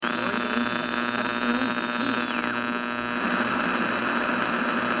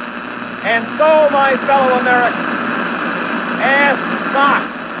And so, my fellow Americans, ask not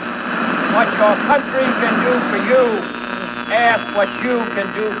what your country can do for you. Ask what you can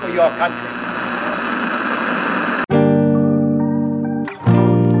do for your country.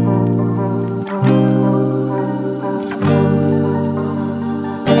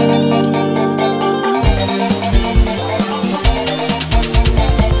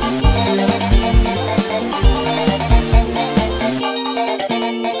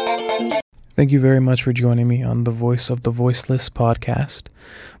 Thank you very much for joining me on the Voice of the Voiceless podcast.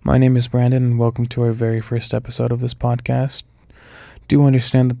 My name is Brandon, and welcome to our very first episode of this podcast. Do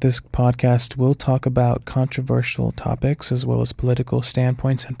understand that this podcast will talk about controversial topics as well as political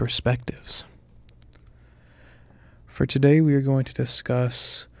standpoints and perspectives. For today, we are going to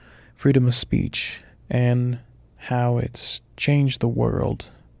discuss freedom of speech and how it's changed the world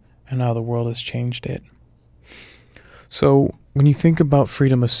and how the world has changed it. So, when you think about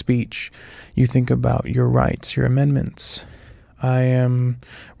freedom of speech, you think about your rights, your amendments. I am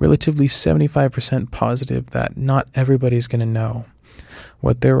relatively 75% positive that not everybody's going to know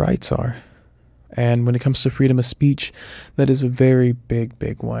what their rights are. And when it comes to freedom of speech, that is a very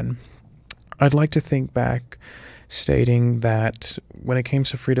big one. I'd like to think back stating that when it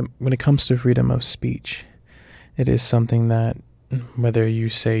comes to freedom of speech, it is something that whether you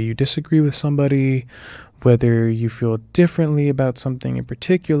say you disagree with somebody, whether you feel differently about something in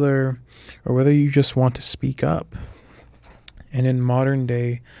particular, or whether you just want to speak up. And in modern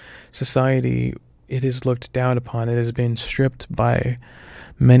day society, it is looked down upon. It has been stripped by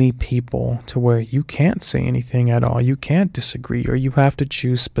many people to where you can't say anything at all. You can't disagree, or you have to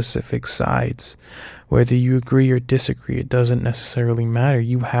choose specific sides. Whether you agree or disagree, it doesn't necessarily matter.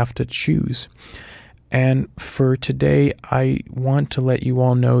 You have to choose. And for today, I want to let you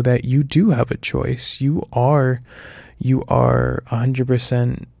all know that you do have a choice. You are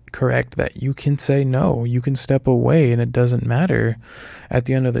 100% correct that you can say no. You can step away, and it doesn't matter. At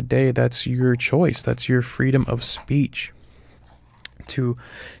the end of the day, that's your choice. That's your freedom of speech to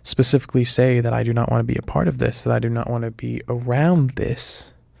specifically say that I do not want to be a part of this, that I do not want to be around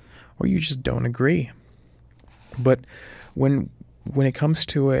this, or you just don't agree. But when it comes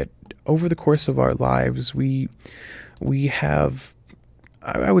to it, over the course of our lives, we have,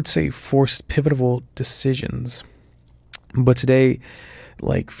 I would say, forced pivotal decisions. But today,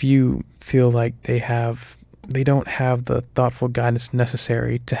 few feel like they don't have the thoughtful guidance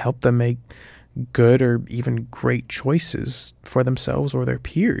necessary to help them make good or even great choices for themselves or their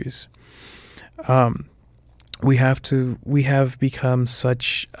peers. We have become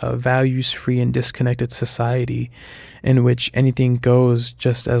such a values-free and disconnected society in which anything goes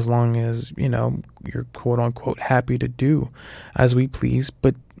just as long as, you're quote-unquote happy to do as we please.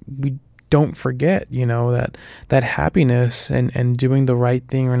 But we don't forget, that happiness and doing the right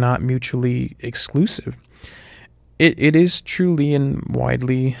thing are not mutually exclusive. It is truly and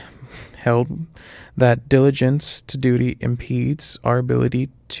widely held that diligence to duty impedes our ability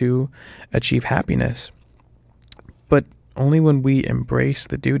to achieve happiness. But only when we embrace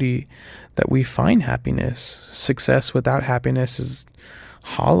the duty that we find happiness. Success without happiness is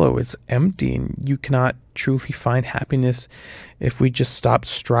hollow, it's empty, and you cannot truly find happiness if we just stop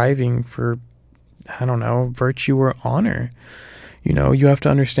striving for, virtue or honor. You have to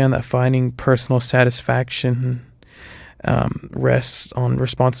understand that finding personal satisfaction rests on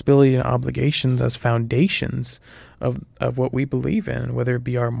responsibility and obligations as foundations of what we believe in, whether it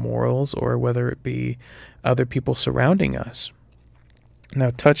be our morals or whether it be other people surrounding us.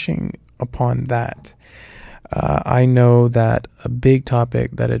 Now, touching upon that, I know that a big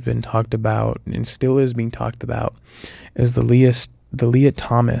topic that had been talked about and still is being talked about is the Leah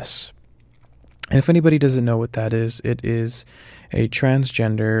Thomas. And if anybody doesn't know what that is, it is a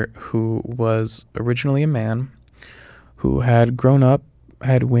transgender who was originally a man, who had grown up,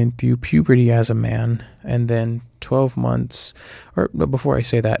 had went through puberty as a man, and then 12 months, or before I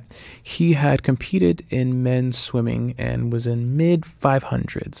say that, he had competed in men's swimming and was in mid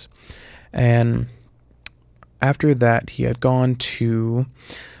 500s. And after that, he had gone to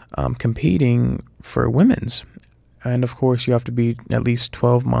competing for women's. And of course, you have to be at least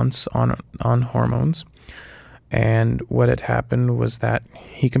 12 months on hormones. And what had happened was that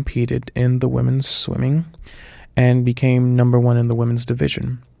he competed in the women's swimming and became number one in the women's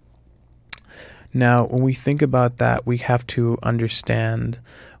division. Now, when we think about that, we have to understand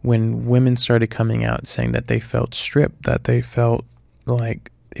when women started coming out saying that they felt stripped, that they felt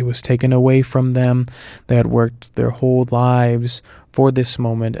like it was taken away from them. They had worked their whole lives for this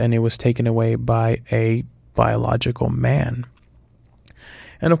moment, and it was taken away by a biological man.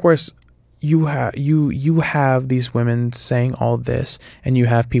 And of course, you have these women saying all this, and you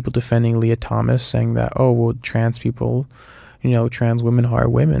have people defending Leah Thomas, saying that, oh well, trans people, trans women are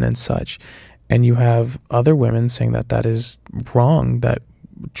women and such, and you have other women saying that that is wrong, that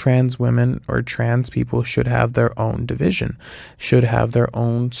trans women or trans people should have their own division, should have their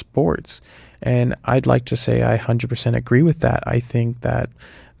own sports. And I'd like to say I 100% agree with that. I think that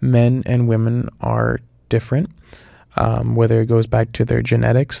men and women are different, whether it goes back to their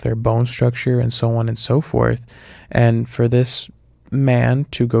genetics, their bone structure, and so on and so forth. And for this man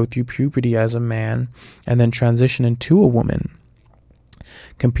to go through puberty as a man and then transition into a woman,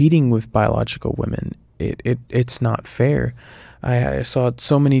 competing with biological women, it's not fair. I saw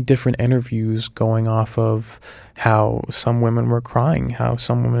so many different interviews going off of how some women were crying, how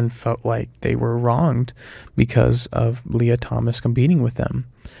some women felt like they were wronged because of Leah Thomas competing with them.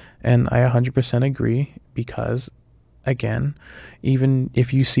 And I 100% agree, because again, even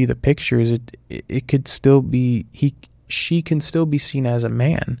if you see the pictures, it could still be, she can still be seen as a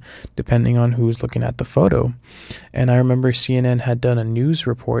man, depending on who's looking at the photo. And I remember CNN had done a news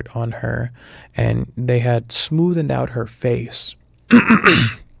report on her, and they had smoothed out her face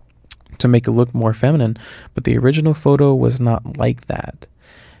to make it look more feminine, but the original photo was not like that.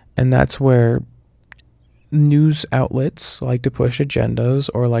 And that's where news outlets like to push agendas,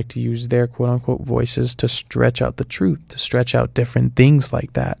 or like to use their quote-unquote voices to stretch out the truth, to stretch out different things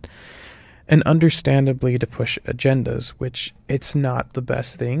like that. And understandably, to push agendas, which it's not the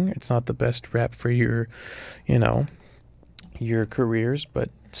best thing. It's not the best rep for your careers, but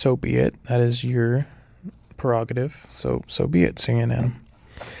so be it. That is your prerogative. So be it, CNN.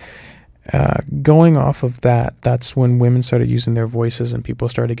 Going off of that, that's when women started using their voices, and people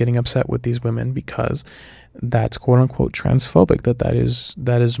started getting upset with these women, because that's quote unquote transphobic,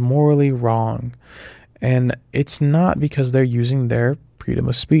 that is morally wrong. And it's not because they're using their freedom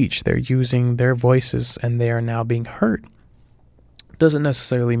of speech. They're using their voices, and they are now being heard. Doesn't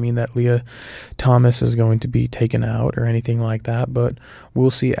necessarily mean that Leah Thomas is going to be taken out or anything like that, but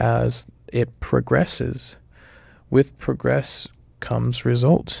we'll see as it progresses. With progress comes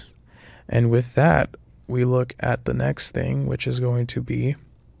result. And with that, we look at the next thing, which is going to be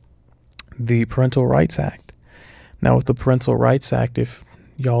the Parental Rights Act. Now, with the Parental Rights Act, if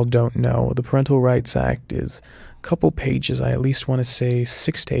y'all don't know, the Parental Rights Act is a couple pages. I at least want to say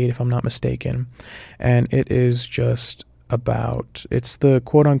 6 to 8 if I'm not mistaken. And it is just about, it's the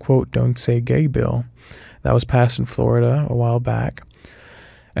quote unquote Don't Say Gay bill that was passed in Florida a while back.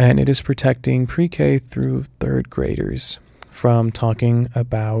 And it is protecting pre-K through third graders from talking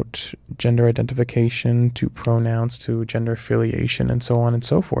about gender identification, to pronouns, to gender affiliation, and so on and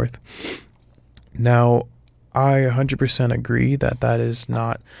so forth. Now, I 100% agree that that is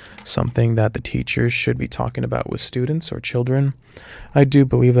not something that the teachers should be talking about with students or children. I do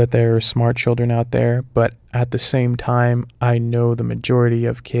believe that there are smart children out there, but at the same time, I know the majority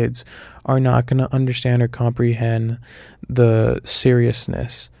of kids are not going to understand or comprehend the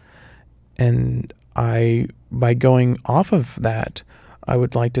seriousness. And by going off of that, I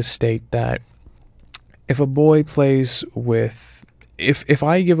would like to state that if a boy plays with, if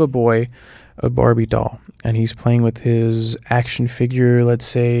I give a boy a Barbie doll and he's playing with his action figure, let's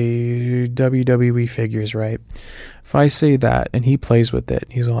say WWE figures, right? If I say that and he plays with it,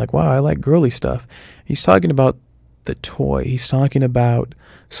 he's like, wow, I like girly stuff. He's talking about the toy. He's talking about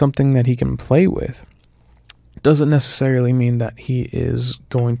something that he can play with. Doesn't necessarily mean that he is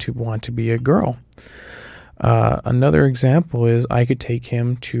going to want to be a girl. Another example is I could take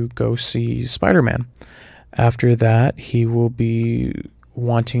him to go see Spider-Man. After that, he will be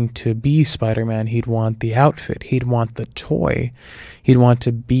wanting to be Spider-Man. He'd want the outfit. He'd want the toy. He'd want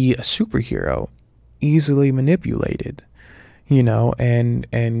to be a superhero, easily manipulated,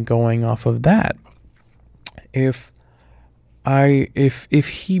 and going off of that. If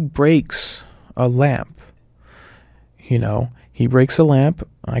he breaks a lamp, he breaks a lamp,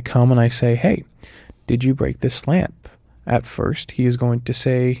 I come and I say, hey, did you break this lamp? At first, he is going to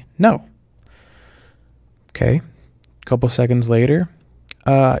say no. Okay. A couple seconds later,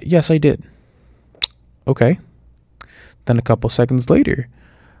 yes, I did. Okay. Then a couple seconds later,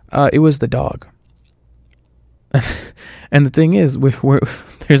 it was the dog. And the thing is,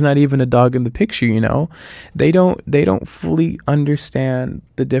 there's not even a dog in the picture, They don't fully understand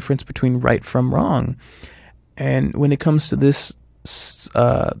the difference between right from wrong. And when it comes to this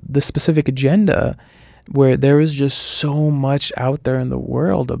specific agenda, where there is just so much out there in the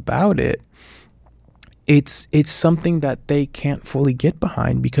world about it, it's something that they can't fully get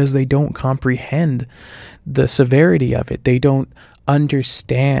behind because they don't comprehend the severity of it. They don't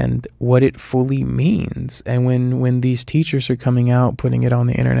understand what it fully means. And when these teachers are coming out, putting it on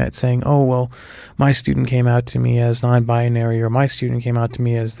the internet saying, oh, well, my student came out to me as non-binary, or my student came out to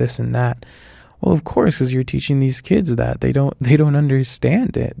me as this and that. Well, of course, because you're teaching these kids that they don't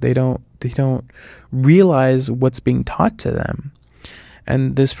understand it. They don't realize what's being taught to them.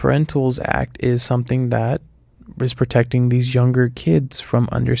 And this Parentals Act is something that is protecting these younger kids from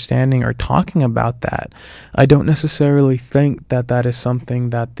understanding or talking about that. I don't necessarily think that that is something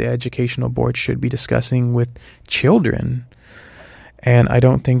that the educational board should be discussing with children. And I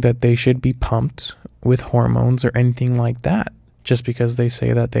don't think that they should be pumped with hormones or anything like that just because they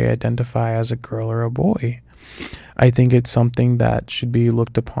say that they identify as a girl or a boy. I think it's something that should be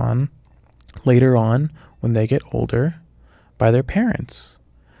looked upon later on when they get older by their parents.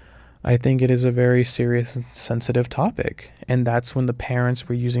 I think it is a very serious and sensitive topic. And that's when the parents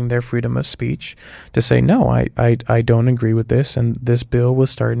were using their freedom of speech to say, no, I don't agree with this. And this bill was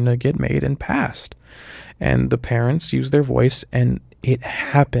starting to get made and passed. And the parents used their voice and it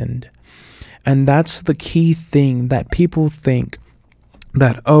happened. And that's the key thing that people think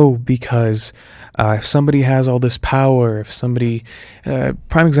that, oh, because if somebody has all this power, if somebody,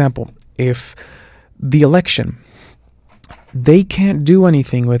 prime example, if the election, they can't do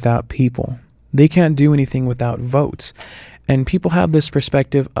anything without people. They can't do anything without votes. And people have this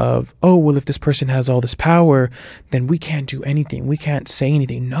perspective of, oh, well, if this person has all this power, then we can't do anything. We can't say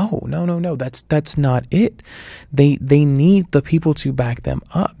anything. No. That's not it. They need the people to back them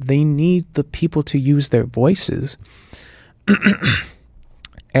up. They need the people to use their voices.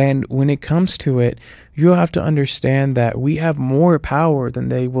 And when it comes to it, you'll have to understand that we have more power than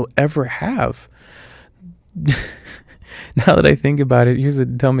they will ever have. Now that I think about it, here's a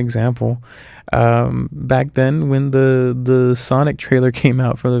dumb example. Back then, when the Sonic trailer came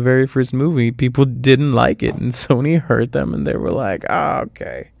out for the very first movie, people didn't like it, and Sony heard them, and they were like, "Oh,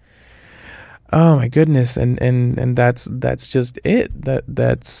 okay." Oh my goodness, and that's just it.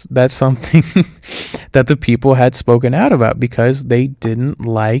 That's something that the people had spoken out about because they didn't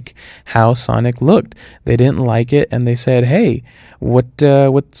like how Sonic looked. They didn't like it, and they said, "Hey, what's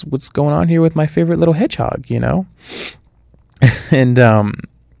going on here with my favorite little hedgehog?" You know. And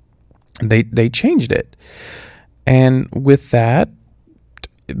they changed it, and with that,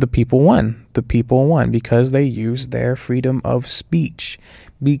 the people won. The people won because they used their freedom of speech,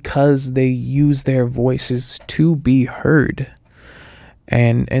 because they use their voices to be heard,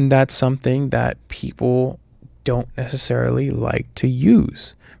 and that's something that people don't necessarily like to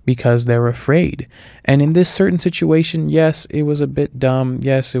use because they're afraid. And in this certain situation, yes, it was a bit dumb.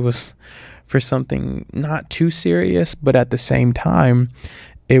 Yes, it was for something not too serious, but at the same time,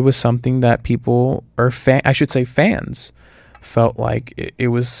 it was something that people, or fans, felt like it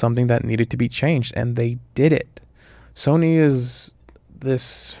was something that needed to be changed, and they did it. Sony is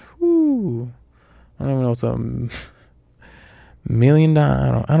this, I don't know, it's $1 million.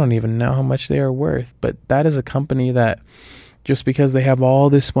 I don't even know how much they are worth, but that is a company that just because they have all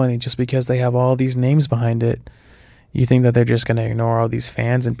this money, just because they have all these names behind it, you think that they're just going to ignore all these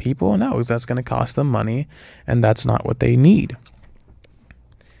fans and people? No, because that's going to cost them money, and that's not what they need.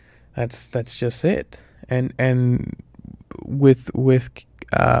 That's just it. And with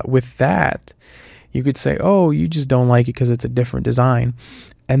that, you could say, oh, you just don't like it because it's a different design,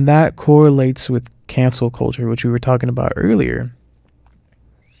 and that correlates with cancel culture, which we were talking about earlier.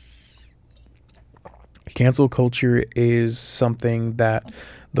 Cancel culture is something that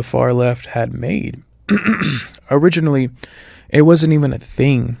the far left had made. Originally, it wasn't even a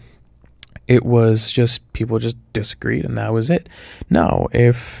thing. It was just people just disagreed, and that was it. No,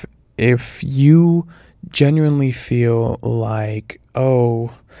 if you genuinely feel like,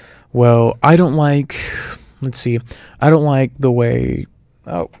 oh, well, I don't like the way,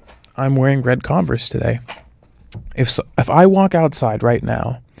 I'm wearing red Converse today. If I walk outside right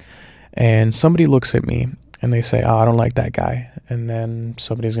now and somebody looks at me and they say, oh, I don't like that guy, and then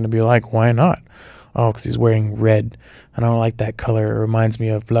somebody's going to be like, why not? Oh, because he's wearing red, and I don't like that color. It reminds me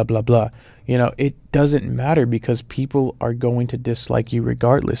of blah, blah, blah. You know, it doesn't matter because people are going to dislike you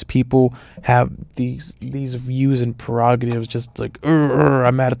regardless. People have these views and prerogatives, just like,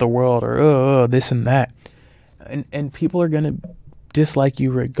 I'm mad at the world, or this and that. And people are going to dislike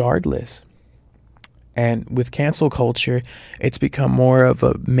you regardless. And with cancel culture, it's become more of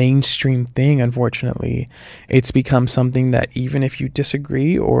a mainstream thing, unfortunately. It's become something that even if you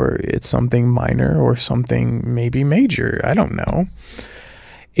disagree, or it's something minor or something maybe major, I don't know,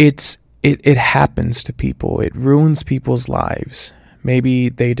 it happens to people. It ruins people's lives. Maybe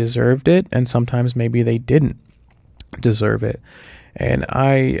they deserved it, and sometimes maybe they didn't deserve it. And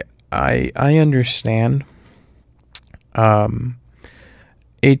I understand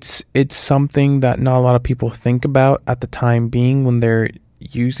It's something that not a lot of people think about at the time being when they're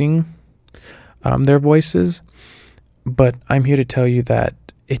using their voices. But I'm here to tell you that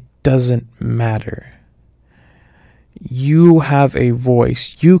it doesn't matter. You have a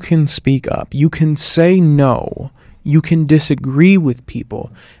voice. You can speak up. You can say no. You can disagree with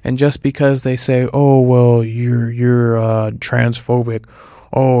people. And just because they say, "Oh, well, you're transphobic.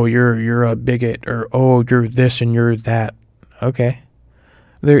 Oh, you're a bigot, or oh, you're this and you're that." Okay.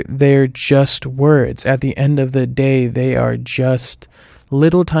 They're just words. At the end of the day, they are just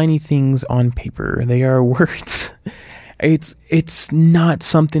little tiny things on paper. They are words. It's not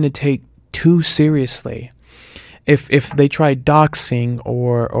something to take too seriously. If they try doxing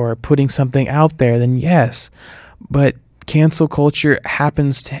or putting something out there, then yes. But cancel culture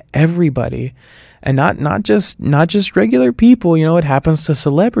happens to everybody, and not just regular people. It happens to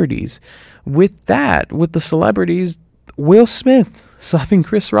celebrities. With the celebrities, Will Smith slapping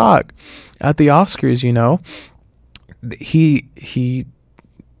Chris Rock at the Oscars. He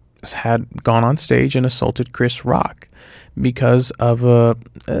had gone on stage and assaulted Chris Rock because of a,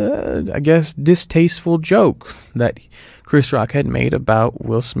 I guess, distasteful joke that Chris Rock had made about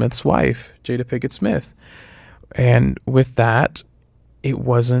Will Smith's wife, Jada Pinkett Smith. And with that, it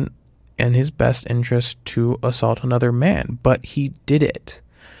wasn't in his best interest to assault another man, but he did it.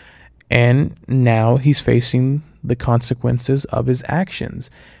 And now he's facing the consequences of his actions.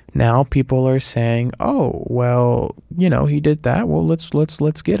 Now people are saying, "Oh, well, he did that. Well, let's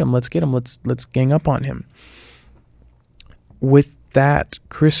get him. Let's gang up on him." With that,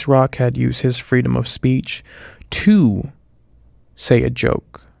 Chris Rock had used his freedom of speech to say a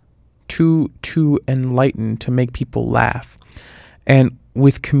joke, to enlighten, to make people laugh. And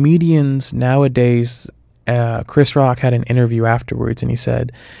with comedians nowadays, Chris Rock had an interview afterwards, and he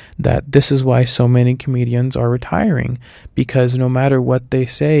said that this is why so many comedians are retiring, because no matter what they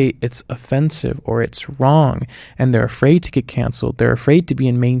say, it's offensive or it's wrong, and they're afraid to get canceled. They're afraid to be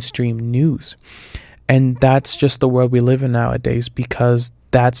in mainstream news. And that's just the world we live in nowadays, because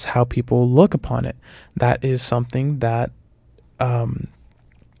that's how people look upon it. That is something that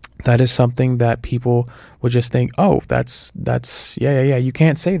people would just think, "Oh, that's yeah, you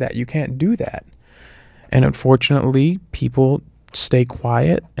can't say that. You can't do that." And unfortunately, people stay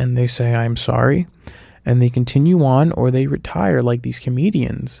quiet and they say, "I'm sorry," and they continue on, or they retire like these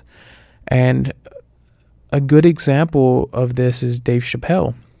comedians. And a good example of this is Dave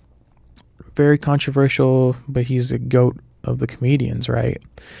Chappelle. Very controversial, but he's a goat of the comedians, right?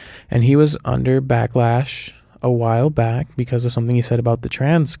 And he was under backlash a while back because of something he said about the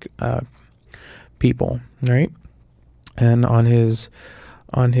trans people, right? And on his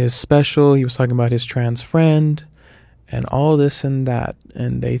special, he was talking about his trans friend and all this and that,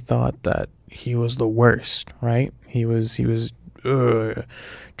 and they thought that he was the worst, right? He was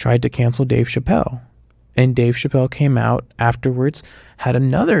tried to cancel Dave Chappelle, and Dave Chappelle came out afterwards, had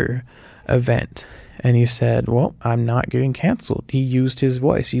another event, and he said, "Well, I'm not getting canceled." He used his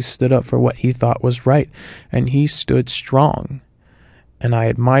voice. He stood up for what he thought was right, and he stood strong. And I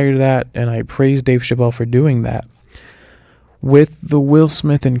admire that, and I praise Dave Chappelle for doing that. With the Will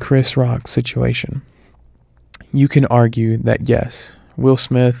Smith and Chris Rock situation, you can argue that yes, Will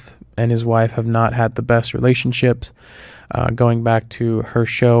Smith and his wife have not had the best relationships, going back to her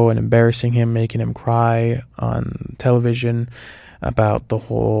show and embarrassing him, making him cry on television about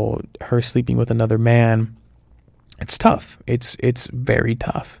her sleeping with another man. It's tough. It's very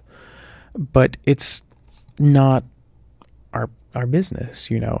tough, but it's not our business,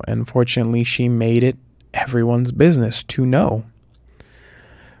 Unfortunately, she made it everyone's business to know.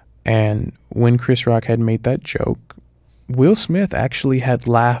 And when Chris Rock had made that joke, Will Smith actually had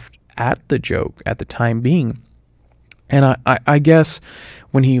laughed at the joke at the time being. And I guess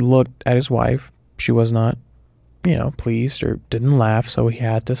when he looked at his wife, she was not, pleased or didn't laugh. So he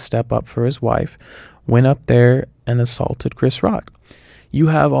had to step up for his wife, went up there and assaulted Chris Rock. You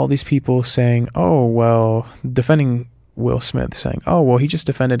have all these people saying, "Oh, well," defending Will Smith, saying, "Oh, well, he just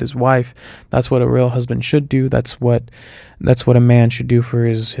defended his wife. That's what a real husband should do. That's what a man should do for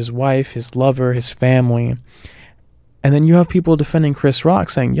his wife, his lover, his family." And then you have people defending Chris Rock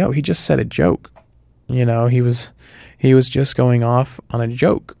saying, "Yo, he just said a joke. He was just going off on a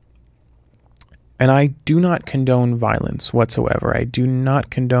joke." And I do not condone violence whatsoever. I do not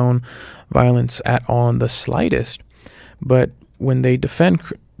condone violence at all in the slightest. But when they defend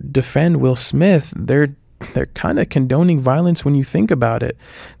Will Smith, they're kind of condoning violence when you think about it.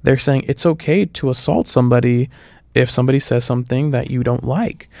 They're saying it's okay to assault somebody if somebody says something that you don't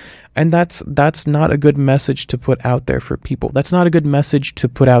like. And that's not a good message to put out there for people. That's not a good message to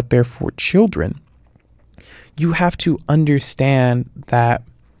put out there for children. You have to understand that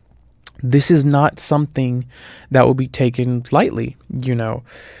This is not something that will be taken lightly,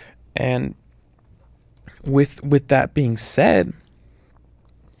 And with that being said,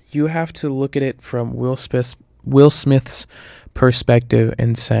 you have to look at it from Will Smith's perspective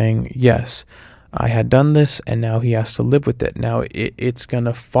and saying, yes, I had done this and now he has to live with it. Now it's going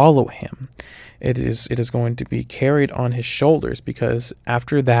to follow him. It is going to be carried on his shoulders, because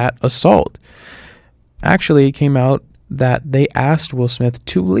after that assault, actually it came out that they asked Will Smith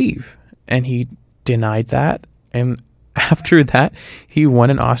to leave and he denied that. And after that, he won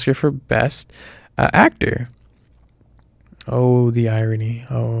an Oscar for Best Actor. Oh, the irony.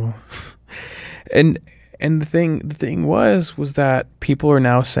 Oh. And the thing was that people are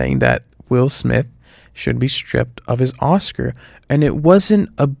now saying that Will Smith should be stripped of his Oscar. And it wasn't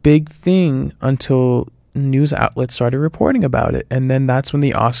a big thing until news outlets started reporting about it. And then that's when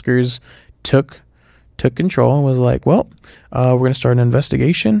the Oscars took control and was like, well, we're going to start an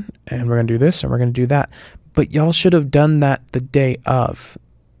investigation and we're going to do this and we're going to do that. But y'all should have done that the day of.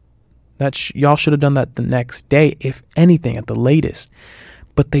 Y'all should have done that the next day, if anything, at the latest.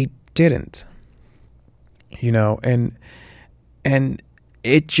 But they didn't. And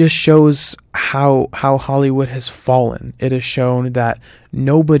it just shows how Hollywood has fallen. It has shown that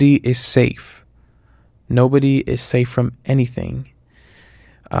nobody is safe. Nobody is safe from anything.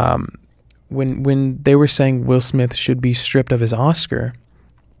 When they were saying Will Smith should be stripped of his Oscar,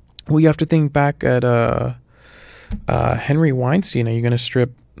 well, you have to think back at Henry Weinstein. Are you going to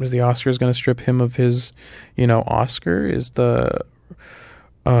strip? Is the Oscars going to strip him of his, Oscar? Is the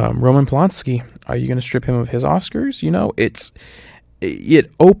Roman Polanski? Are you going to strip him of his Oscars?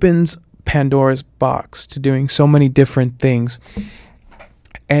 It opens Pandora's box to doing so many different things,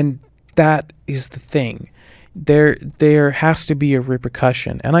 and that is the thing. There has to be a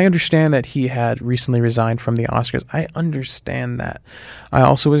repercussion, and I understand that he had recently resigned from the Oscars. I understand that. I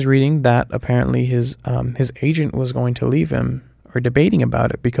also was reading that apparently his agent was going to leave him, or debating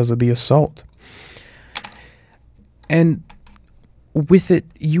about it, because of the assault. And with it,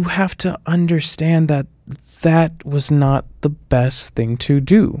 you have to understand that was not the best thing to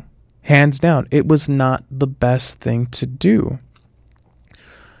do. Hands down, it was not the best thing to do.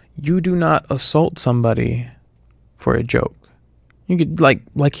 You do not assault somebody for a joke. You could,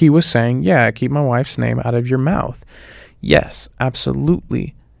 like he was saying, yeah, keep my wife's name out of your mouth. Yes,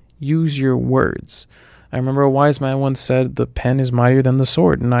 absolutely. Use your words. I remember a wise man once said, the pen is mightier than the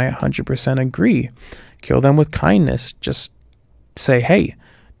sword, and I 100% agree. Kill them with kindness. Just say, hey,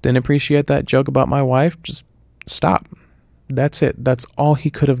 didn't appreciate that joke about my wife. Just stop. That's it. That's all he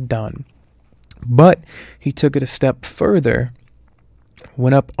could have done. But he took it a step further,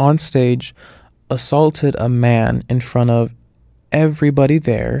 went up on stage, assaulted a man in front of everybody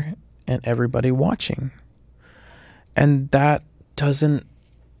there and everybody watching. And that doesn't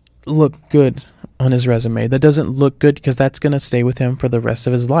look good on his resume. That doesn't look good, because that's going to stay with him for the rest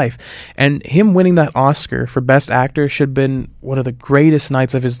of his life. And him winning that Oscar for Best Actor should have been one of the greatest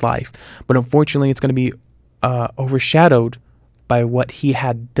nights of his life. But unfortunately, it's going to be overshadowed by what he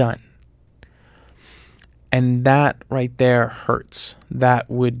had done. And that right there hurts. That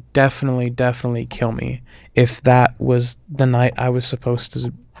would definitely kill me if that was the night I was supposed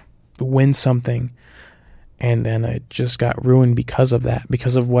to win something, and then it just got ruined because of that,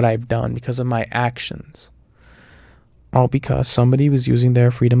 because of what I've done, because of my actions. All because somebody was using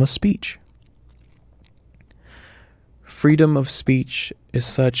their freedom of speech. Freedom of speech is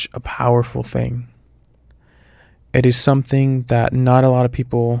such a powerful thing. It is something that not a lot of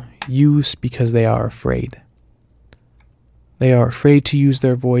people use because they are afraid. They are afraid to use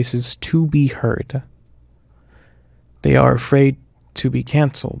their voices to be heard. They are afraid to be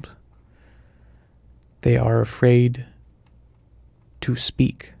canceled. They are afraid to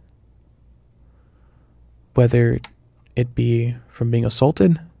speak. Whether it be from being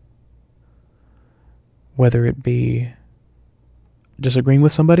assaulted, whether it be disagreeing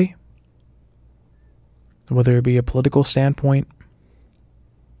with somebody, whether it be a political standpoint,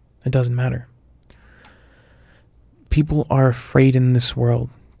 it doesn't matter. People are afraid in this world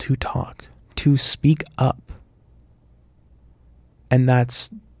to talk, to speak up. And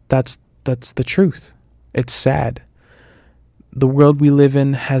that's the truth. It's sad. The world we live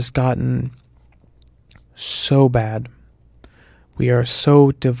in has gotten so bad. We are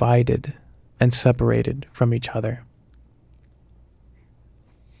so divided and separated from each other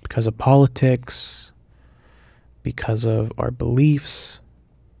because of politics, because of our beliefs.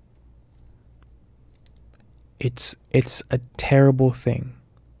 It's a terrible thing.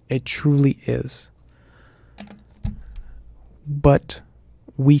 It truly is. But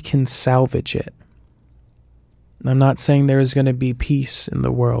we can salvage it. I'm not saying there is going to be peace in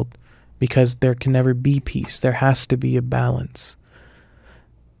the world. because there can never be peace. There has to be a balance.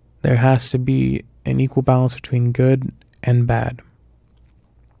 There has to be an equal balance between good and bad.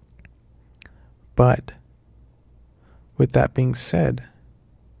 But with that being said,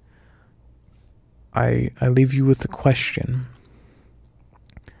 I leave you with the question.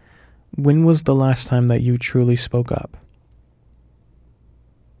 When was the last time that you truly spoke up?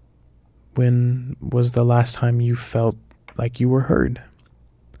 When was the last time you felt like you were heard?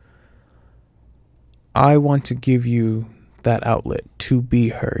 I want to give you that outlet to be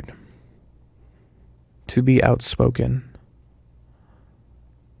heard, to be outspoken.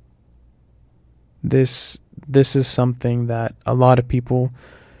 This is something that a lot of people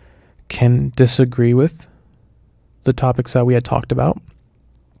can disagree with, the topics that we had talked about,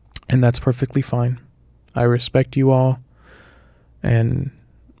 and that's perfectly fine. I respect you all, and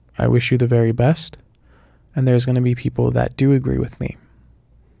I wish you the very best, and there's going to be people that do agree with me.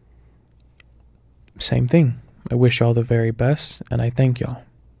 Same thing. I wish y'all the very best, and I thank y'all.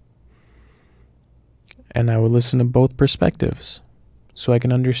 And I will listen to both perspectives so I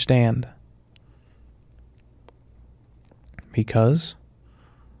can understand. Because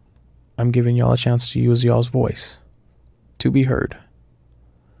I'm giving y'all a chance to use y'all's voice, to be heard,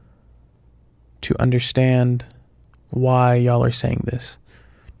 to understand why y'all are saying this,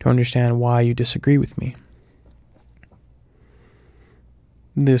 to understand why you disagree with me.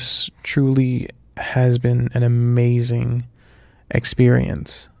 This truly has been an amazing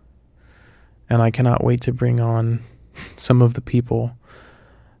experience, and I cannot wait to bring on some of the people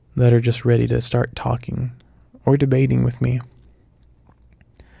that are just ready to start talking or debating with me.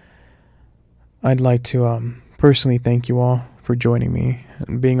 I'd like to personally thank you all for joining me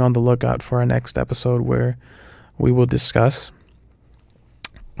and being on the lookout for our next episode, where we will discuss,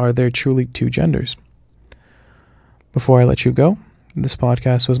 are there truly two genders? Before I let you go, this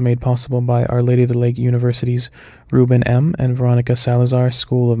podcast was made possible by Our Lady of the Lake University's Ruben M. and Veronica Salazar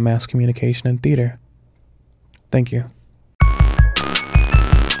School of Mass Communication and Theater. Thank you.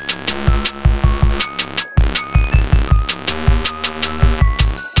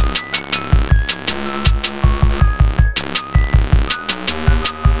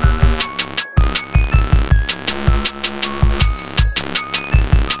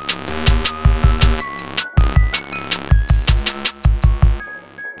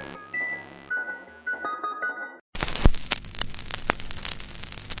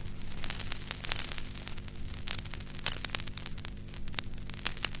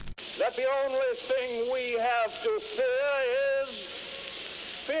 That the only thing we have to fear is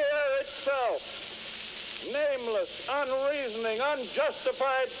fear itself. Nameless, unreasoning,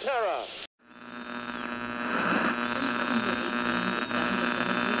 unjustified terror.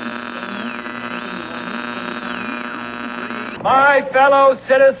 My fellow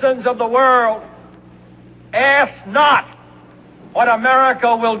citizens of the world, ask not what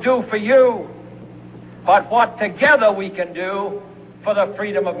America will do for you, but what together we can do for the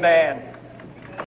freedom of man.